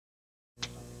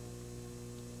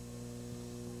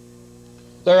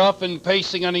They're often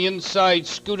pacing on the inside.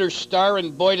 Scooter Star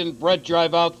and BOYDEN BRET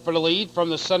drive out for the lead. From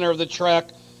the center of the track,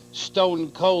 Stone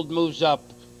Cold moves up.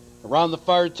 Around the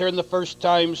far turn the first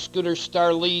time, Scooter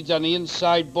Star leads on the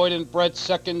inside. BOYDEN BRET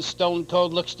second. Stone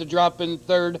Cold looks to drop in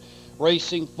third.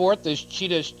 Racing fourth is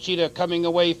Cheetah coming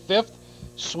away fifth.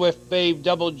 Swift Babe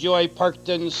Double Joy parked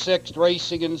in sixth.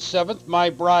 Racing in seventh. My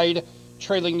Bride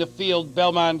trailing the field.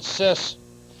 Belmont Sis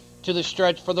to the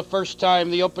stretch for the first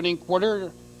time the opening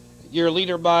quarter. Your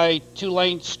leader by 2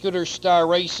 lengths, Scooter Star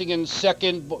racing in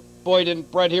second. BOYDEN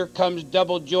BRET, here comes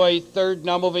Double Joy third,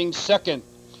 now moving second.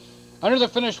 Under the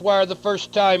finish wire the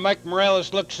first time, Mike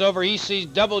Morales looks over. He sees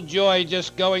Double Joy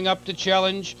just going up to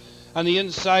challenge. On the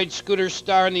inside, Scooter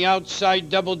Star, on the outside,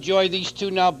 Double Joy. These two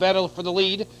now battle for the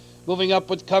lead. Moving up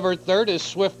with cover third is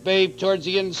Swift Babe. Towards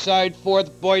the inside,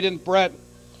 fourth, BOYDEN BRET.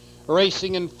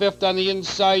 Racing in fifth on the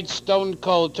inside, Stone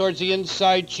Cold. Towards the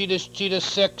inside, Cheetah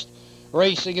sixth.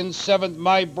 Racing in seventh,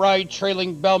 My Bride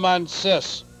trailing Belmont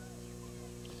Sis.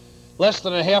 Less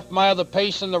than a half mile the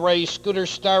pace in the race. Scooter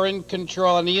Star in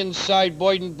control. On the inside,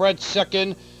 BOYDEN BRET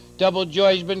second. Double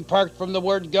Joy's been parked from the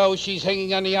word go. She's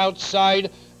hanging on the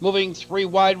outside, moving 3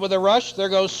 wide with a rush. There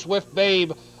goes Swift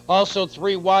Babe. Also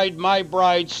 3 wide, My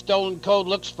Bride. Stone Cold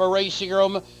looks for racing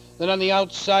room. Then on the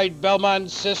outside,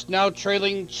 Belmont Sis now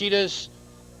trailing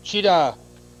Cheetah.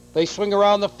 They swing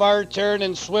around the far turn,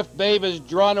 and Swift Babe is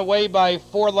drawn away by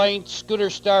 4 lengths. Scooter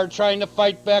Star trying to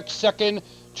fight back second,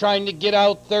 trying to get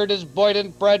out third is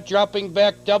BOYDEN BRET, dropping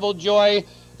back Double Joy.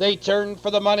 They turn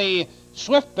for the money.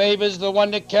 Swift Babe is the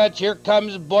one to catch. Here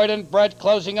comes BOYDEN BRET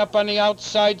closing up on the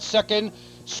outside second.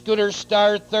 Scooter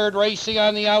Star third, racing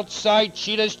on the outside.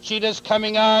 Cheetah's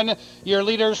coming on. Your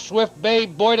leader, Swift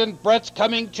Babe. BOYDEN BRET's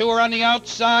coming to her on the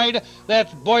outside.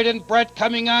 That's BOYDEN BRET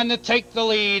coming on to take the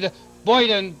lead.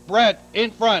 BOYDEN BRET in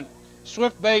front.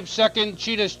 Swift Babe second.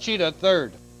 Cheetah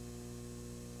third.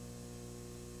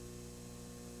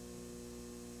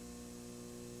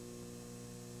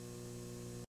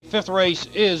 Fifth race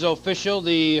is official.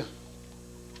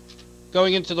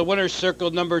 Going into the winner's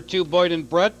circle, number 2, BOYDEN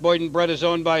BRET. BOYDEN BRET is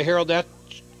owned by Harold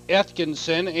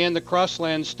Atkinson and the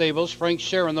Crossland Stables. Frank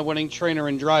Sherren, the winning trainer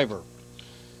and driver.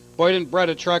 BOYDEN BRET,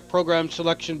 a track program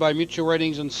selection by Mutual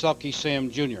Ratings and Sulky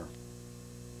Sam Jr.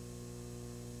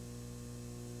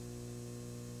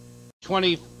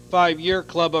 25-year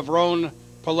club of Roan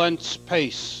Palent's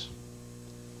Pace.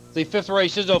 The fifth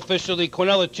race is official. The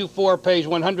Quinella 2-4 pays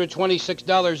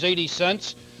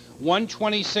 $126.80.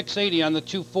 $126.80 on the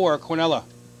 2-4 Quinella.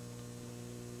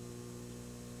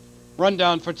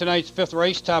 Rundown for tonight's fifth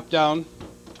race, top down.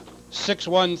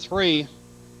 613,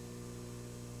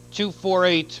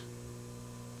 248,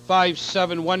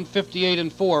 57, 158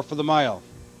 and 4 for the mile.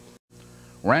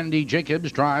 Randy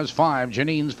Jacobs drives 5.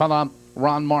 Janine's fella.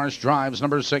 Ron Marsh drives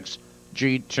number 6,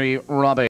 GT Robbie.